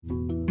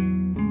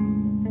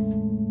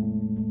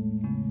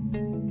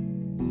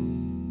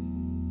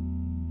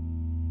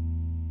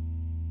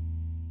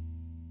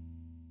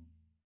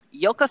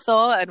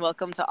Yokoso and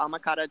welcome to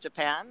Amakara,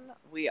 Japan.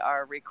 We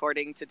are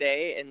recording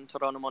today in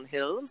Toronomon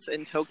Hills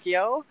in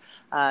Tokyo.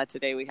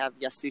 Today we have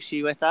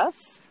Yasushi with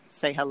us.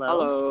 Say hello.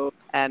 Hello.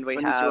 And we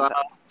Konnichiwa.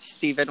 have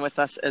Steven with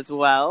us as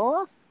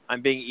well.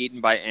 I'm being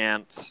eaten by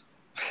ants.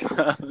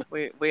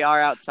 We are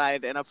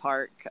outside in a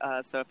park,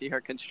 so if you hear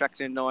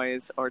construction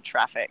noise or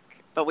traffic.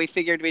 But we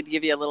figured we'd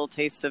give you a little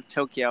taste of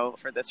Tokyo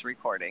for this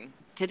recording.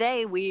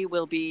 Today we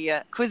will be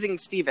quizzing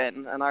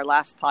Steven. On our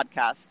last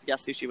podcast,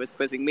 Yasushi was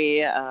quizzing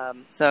me.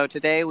 So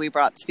today we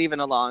brought Steven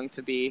along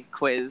to be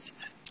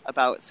quizzed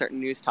about certain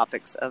news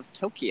topics of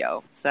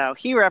Tokyo. So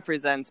he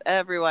represents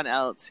everyone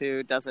else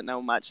who doesn't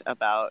know much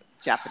about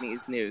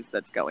Japanese news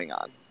that's going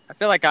on. I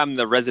feel like I'm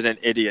the resident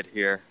idiot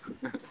here.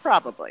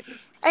 Probably.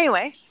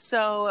 Anyway,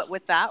 so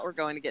with that, we're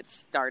going to get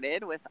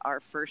started with our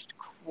first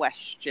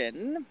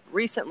question.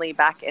 Recently,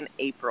 back in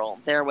April,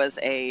 there was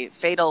a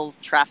fatal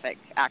traffic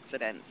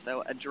accident.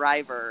 So a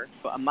driver,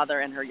 a mother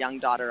and her young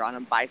daughter on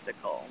a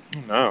bicycle,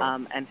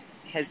 and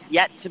has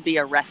yet to be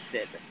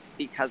arrested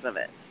because of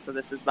it. So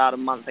this is about a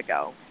month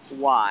ago.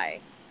 Why?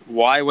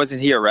 Why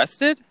wasn't he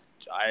arrested?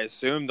 I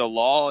assume the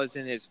law is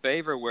in his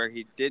favor where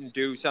he didn't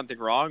do something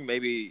wrong.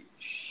 Maybe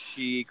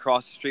she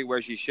crossed the street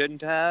where she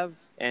shouldn't have.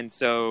 And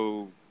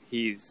so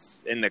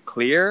he's in the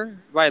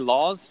clear by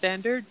law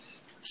standards?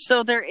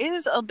 So there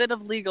is a bit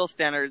of legal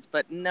standards,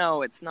 but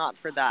no, it's not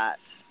for that.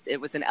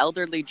 It was an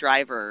elderly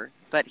driver,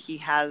 but he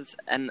has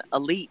an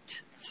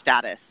elite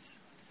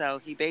status. So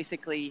he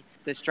basically,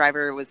 this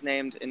driver was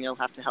named, and you'll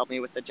have to help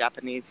me with the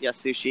Japanese,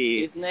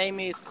 Yasushi. His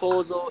name is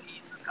Kozo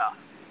Izuka.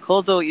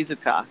 Kozo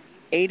Izuka,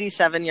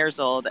 87 years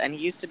old, and he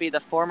used to be the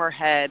former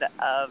head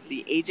of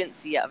the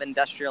Agency of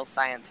Industrial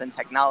Science and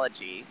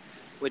Technology,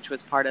 which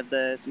was part of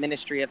the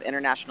Ministry of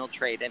International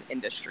Trade and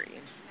Industry.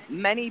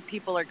 Many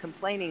people are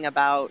complaining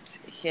about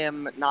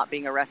him not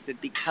being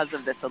arrested because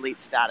of this elite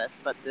status,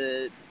 but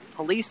the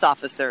police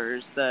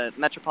officers, the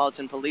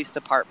Metropolitan Police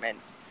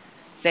Department,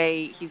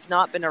 say he's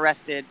not been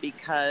arrested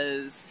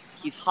because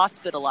he's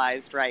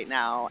hospitalized right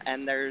now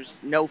and there's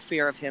no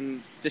fear of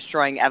him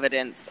destroying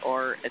evidence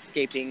or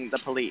escaping the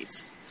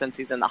police since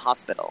he's in the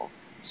hospital.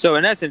 So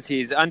in essence,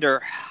 he's under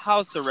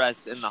house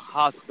arrest in the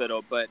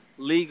hospital, but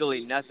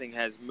legally nothing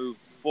has moved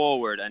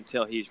forward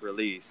until he's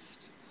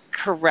released.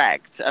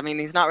 Correct. I mean,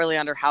 he's not really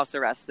under house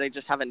arrest. They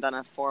just haven't done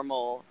a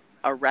formal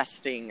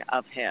arresting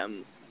of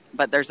him.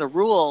 But there's a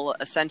rule,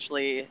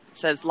 essentially, that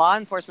says law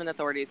enforcement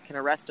authorities can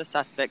arrest a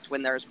suspect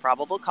when there is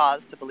probable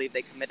cause to believe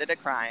they committed a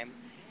crime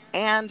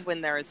and when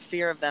there is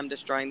fear of them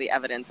destroying the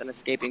evidence and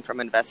escaping from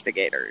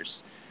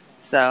investigators.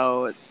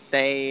 So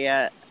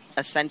they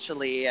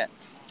essentially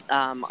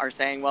are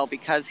saying, well,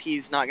 because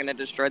he's not going to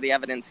destroy the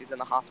evidence, he's in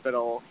the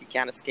hospital, he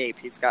can't escape,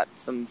 he's got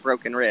some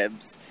broken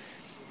ribs,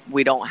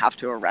 we don't have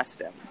to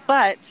arrest him.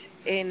 But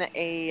in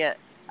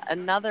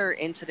another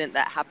incident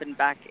that happened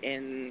back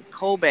in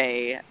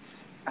Kobe,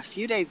 a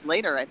few days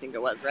later, I think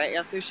it was, right,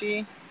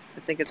 Yasushi? I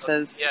think it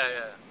says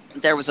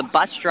there was a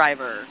bus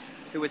driver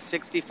who was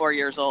 64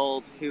 years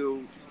old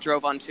who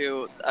drove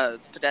onto a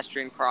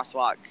pedestrian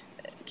crosswalk,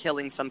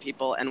 killing some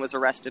people, and was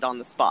arrested on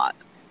the spot.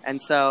 And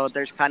so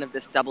there's kind of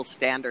this double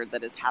standard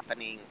that is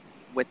happening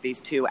with these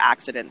two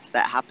accidents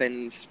that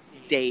happened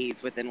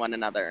days within one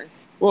another.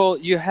 Well,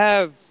 you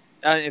have,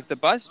 if the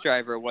bus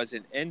driver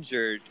wasn't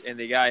injured and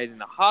the guy in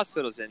the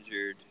hospital's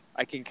injured,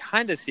 I can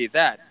kind of see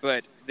that.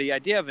 But the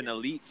idea of an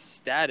elite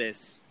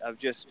status of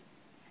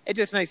it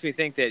just makes me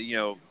think that,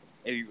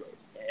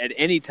 at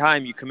any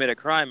time you commit a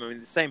crime, I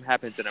mean, the same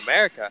happens in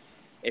America.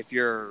 If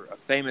you're a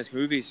famous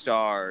movie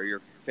star or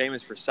you're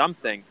famous for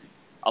something,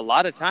 a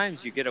lot of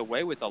times you get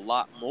away with a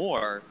lot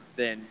more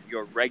than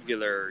your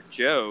regular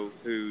Joe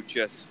who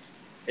just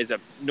is a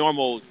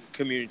normal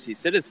community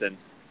citizen.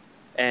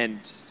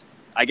 And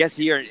I guess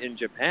here in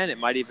Japan, it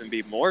might even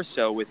be more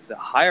so with the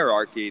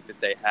hierarchy that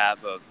they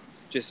have of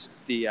just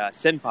the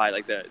senpai,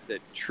 like the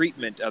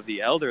treatment of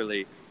the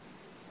elderly,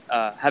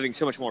 having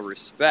so much more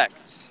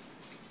respect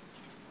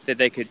that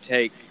they could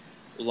take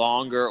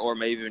longer or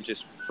maybe even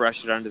just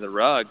brush it under the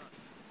rug,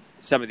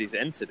 some of these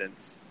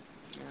incidents.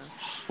 Yeah.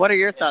 What are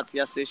your thoughts,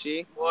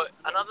 Yasushi? Well,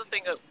 another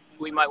thing that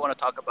we might want to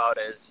talk about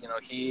is,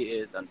 he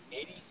is an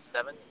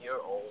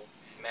 87-year-old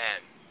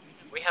man.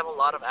 We have a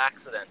lot of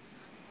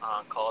accidents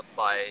caused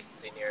by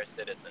senior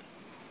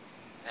citizens.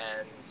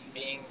 And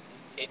being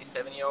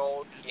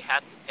 87-year-old, he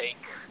had to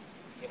take,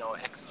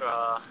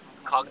 extra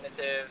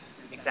cognitive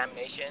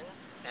examination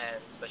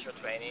and special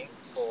training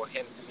for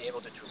him to be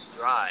able to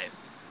drive.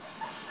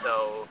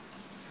 So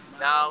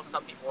now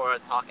some people are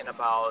talking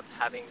about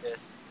having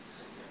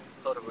this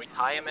sort of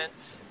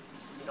retirement,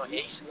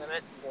 age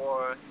limit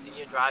for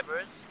senior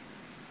drivers.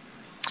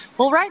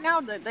 Well, right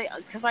now,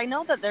 because I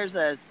know that there's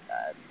a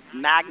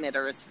magnet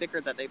or a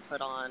sticker that they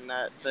put on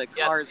the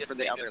cars for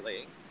the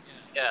elderly.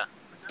 Yeah.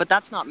 But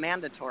that's not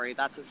mandatory.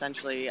 That's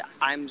essentially,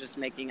 I'm just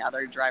making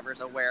other drivers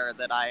aware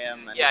that I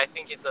am. Yeah, I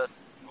think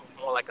it's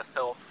more like a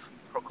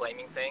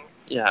self-proclaiming thing.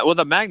 Yeah, well,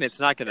 the magnet's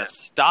not going to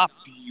stop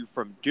you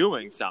from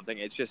doing something.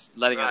 It's just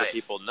letting other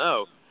people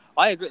know.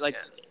 I agree.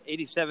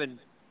 87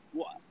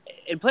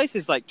 in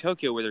places like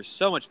Tokyo where there's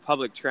so much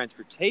public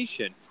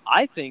transportation,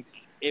 I think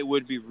it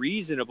would be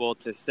reasonable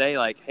to say,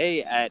 like,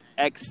 hey, at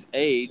X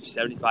age,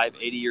 75,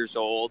 80 years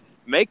old,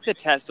 make the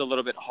test a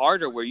little bit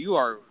harder where you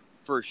are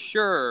for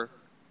sure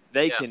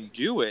they can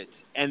do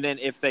it. And then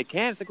if they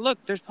can, it's like, look,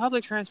 there's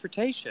public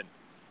transportation.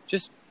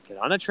 Just get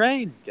on a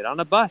train, get on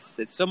a bus.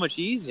 It's so much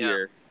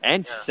easier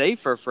and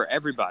safer for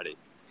everybody.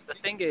 The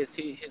thing is,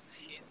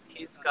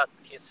 he's got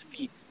his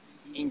feet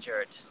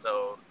injured,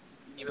 so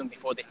even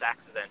before this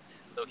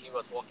accident, so he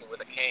was walking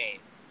with a cane.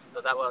 So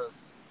that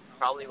was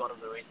probably one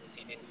of the reasons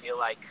he didn't feel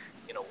like,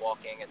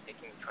 walking and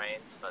taking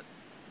trains, but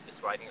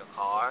just riding a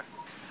car.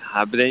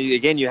 But then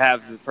again, you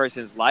have the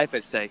person's life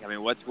at stake. I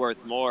mean, what's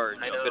worth more,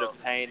 a bit of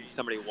pain,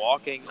 somebody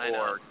walking,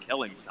 or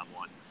killing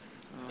someone?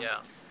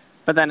 Yeah.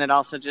 But then it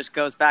also just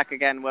goes back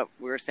again, what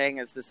we were saying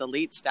is this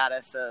elite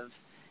status of,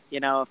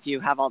 if you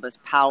have all this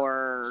power,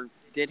 or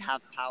did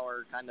have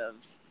power, kind of.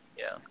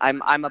 Yeah.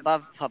 I'm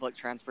above public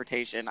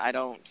transportation. I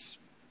don't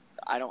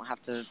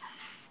have to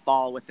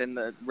fall within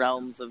the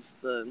realms of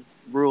the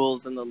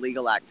rules and the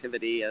legal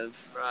activity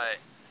of. Right.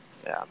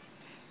 Yeah.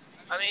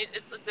 I mean,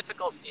 it's a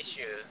difficult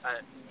issue.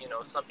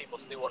 Some people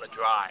still want to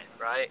drive,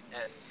 right?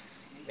 And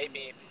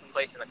maybe a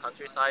place in the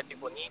countryside,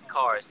 people need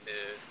cars to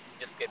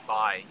just get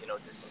by, do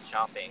some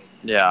shopping.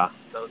 Yeah.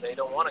 So they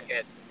don't want to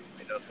get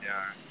rid of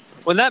their.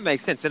 Well, that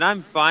makes sense, and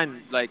I'm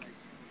fine,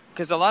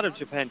 because a lot of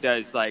Japan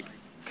does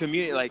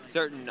community,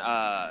 certain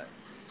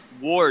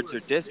wards or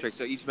districts,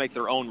 so each make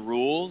their own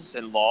rules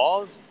and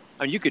laws.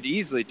 I mean, you could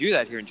easily do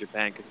that here in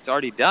Japan because it's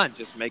already done.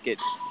 Just make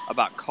it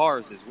about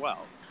cars as well.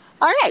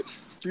 All right.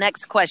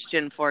 Next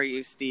question for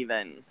you,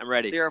 Stephen. I'm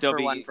ready.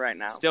 0-1 for right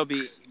now. Still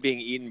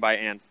being eaten by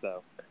ants,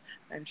 though.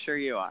 I'm sure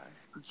you are.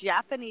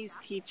 Japanese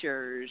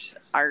teachers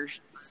are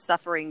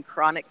suffering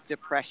chronic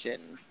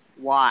depression.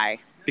 Why?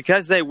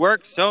 Because they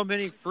work so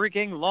many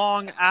freaking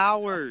long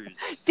hours.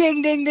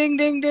 Ding, ding, ding,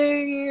 ding,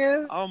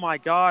 ding. Oh, my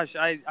gosh.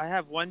 I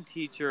have one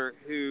teacher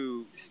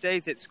who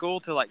stays at school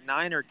till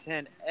 9 or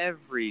 10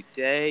 every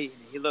day. And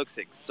he looks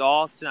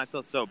exhausted. I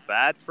feel so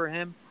bad for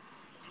him.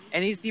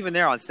 And he's even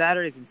there on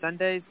Saturdays and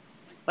Sundays.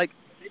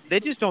 They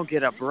just don't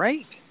get a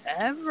break,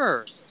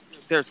 ever.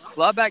 There's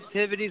club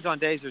activities on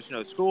days there's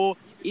no school.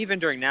 Even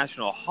during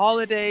national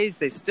holidays,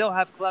 they still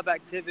have club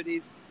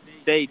activities.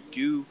 They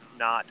do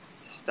not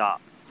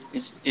stop.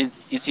 Is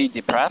he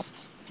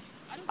depressed?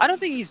 I don't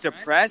think he's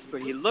depressed,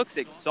 but he looks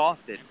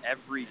exhausted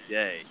every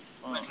day.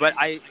 But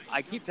I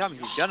keep telling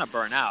him he's going to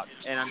burn out.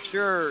 And I'm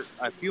sure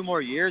a few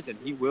more years and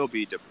he will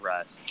be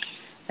depressed.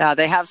 Yeah,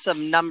 they have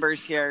some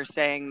numbers here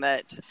saying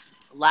that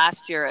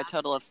last year, a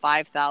total of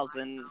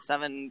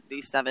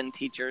 5,077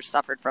 teachers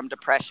suffered from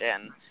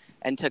depression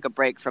and took a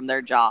break from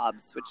their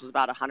jobs, which is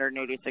about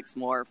 186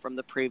 more from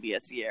the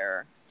previous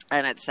year.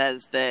 And it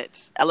says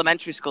that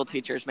elementary school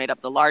teachers made up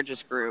the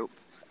largest group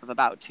of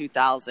about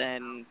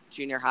 2,000.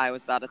 Junior high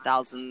was about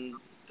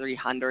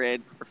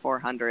 1,300 or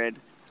 400.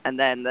 And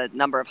then the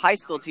number of high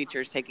school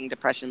teachers taking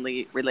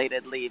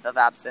depression-related leave of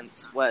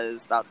absence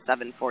was about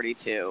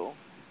 742,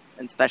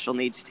 and special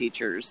needs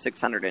teachers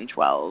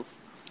 612.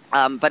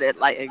 But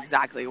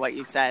exactly what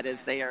you said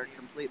is they are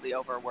completely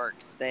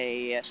overworked.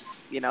 They,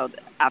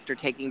 after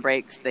taking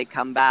breaks, they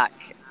come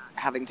back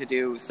having to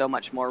do so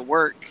much more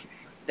work.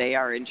 They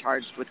are in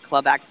charge with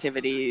club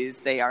activities.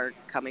 They are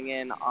coming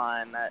in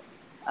on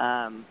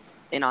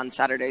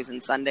Saturdays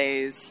and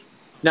Sundays.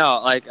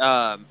 No,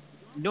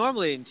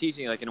 normally in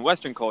teaching, in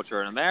Western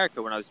culture in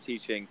America, when I was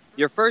teaching,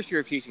 your first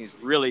year of teaching is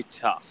really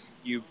tough.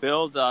 You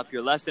build up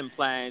your lesson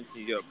plans,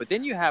 you do it. But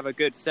then you have a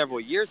good several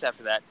years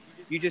after that.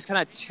 You just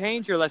kind of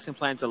change your lesson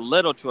plans a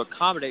little to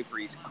accommodate for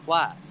each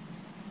class.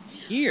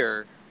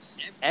 Here,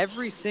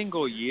 every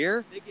single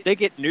year, they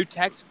get new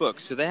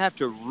textbooks, so they have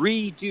to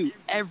redo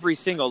every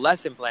single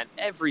lesson plan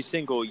every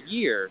single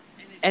year.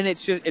 And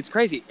it's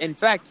crazy. In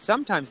fact,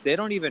 sometimes they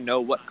don't even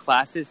know what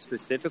classes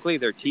specifically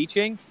they're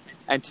teaching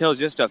until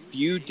just a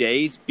few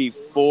days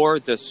before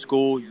the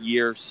school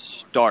year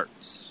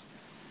starts.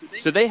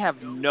 So they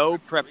have no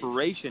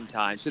preparation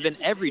time. So then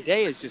every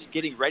day is just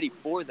getting ready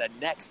for the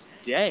next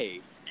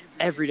day,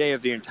 every day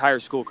of the entire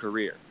school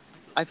career.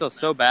 I feel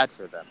so bad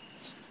for them.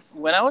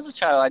 When I was a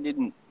child, I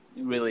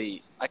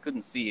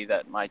couldn't see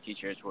that my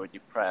teachers were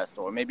depressed,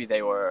 or maybe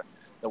the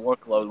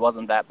workload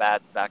wasn't that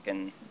bad back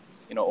in,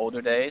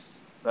 older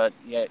days. But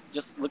yeah,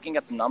 just looking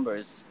at the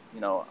numbers,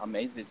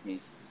 amazes me.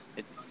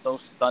 It's so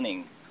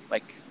stunning.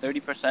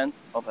 30%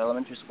 of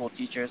elementary school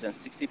teachers and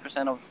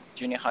 60% of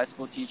junior high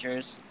school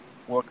teachers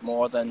work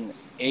more than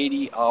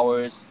 80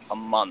 hours a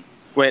month.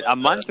 Wait, a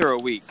month or a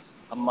week?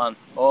 A month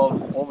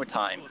of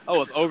overtime.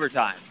 Oh, of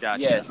overtime.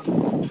 Gotcha. Yes.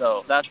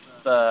 So that's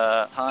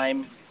the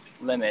time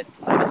limit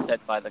that is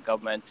set by the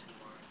government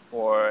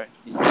for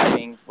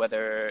deciding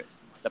whether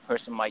the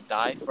person might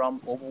die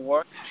from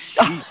overwork.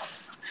 Jeez.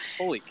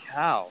 Holy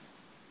cow.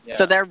 Yeah.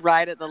 So they're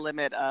right at the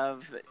limit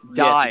of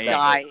dying.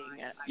 dying.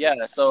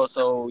 Yeah,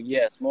 so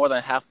yes, more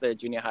than half the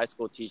junior high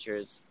school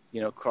teachers,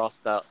 cross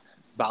that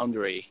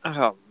boundary.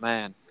 Oh,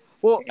 man.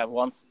 Well, They have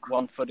one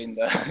foot in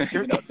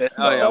the, this.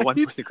 Oh, yeah, one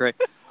foot in the grave.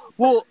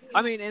 Well,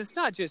 I mean, it's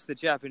not just the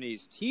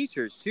Japanese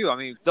teachers, too. I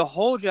mean, the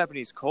whole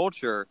Japanese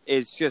culture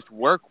is just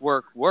work,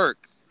 work,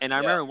 work. And I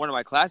remember in one of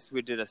my classes,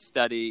 we did a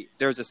study.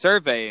 There was a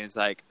survey, and it's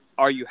like,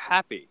 are you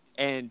happy?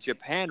 And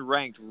Japan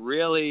ranked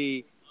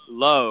really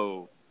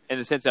low in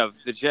the sense of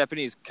the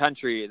Japanese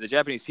country, the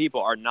Japanese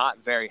people are not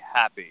very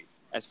happy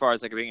as far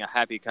as like being a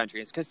happy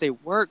country. It's because they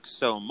work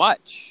so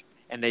much,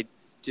 and they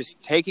just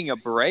taking a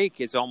break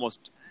is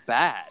almost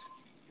bad.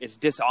 It's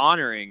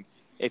dishonoring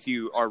if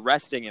you are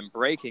resting and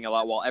breaking a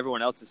lot while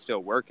everyone else is still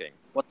working.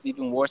 What's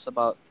even worse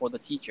about for the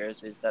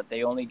teachers is that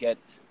they only get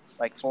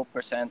like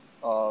 4%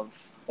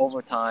 of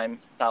overtime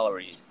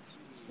salaries.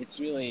 It's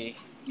really,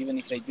 even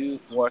if they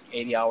do work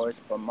 80 hours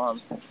per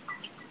month,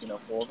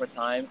 for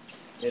overtime,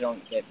 they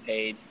don't get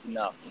paid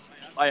enough.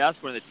 I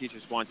asked one of the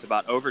teachers once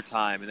about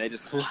overtime, and they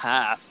just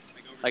laughed,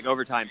 like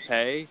overtime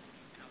pay.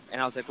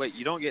 And I was like, wait,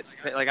 you don't get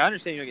paid? Like, I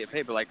understand you don't get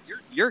paid, but like,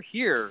 you're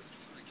here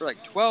for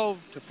like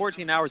 12 to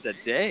 14 hours a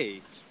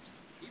day,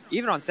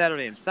 even on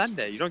Saturday and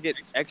Sunday. You don't get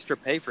extra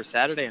pay for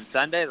Saturday and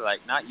Sunday,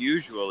 like not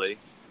usually.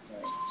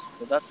 Right.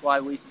 So that's why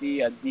we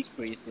see a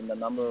decrease in the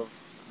number of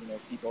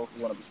people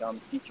who want to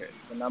become teachers.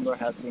 The number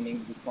has been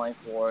in decline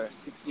for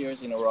 6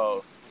 years in a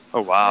row.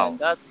 Oh, wow. And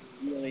that's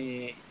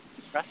really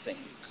depressing,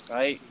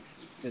 right?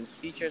 Because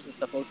teachers are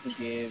supposed to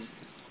give,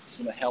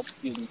 help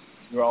students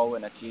grow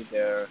and achieve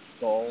their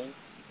goal.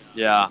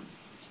 Yeah.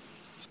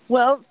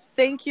 Well,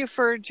 thank you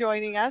for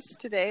joining us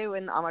today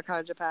in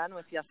Amakara, Japan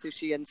with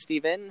Yasushi and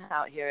Steven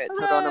out here at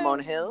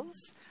Toronto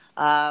Hills.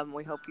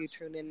 We hope you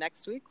tune in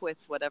next week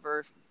with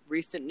whatever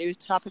recent news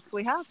topic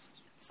we have.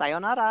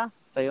 Sayonara.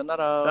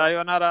 Sayonara.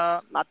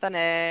 Sayonara. Mata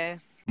ne.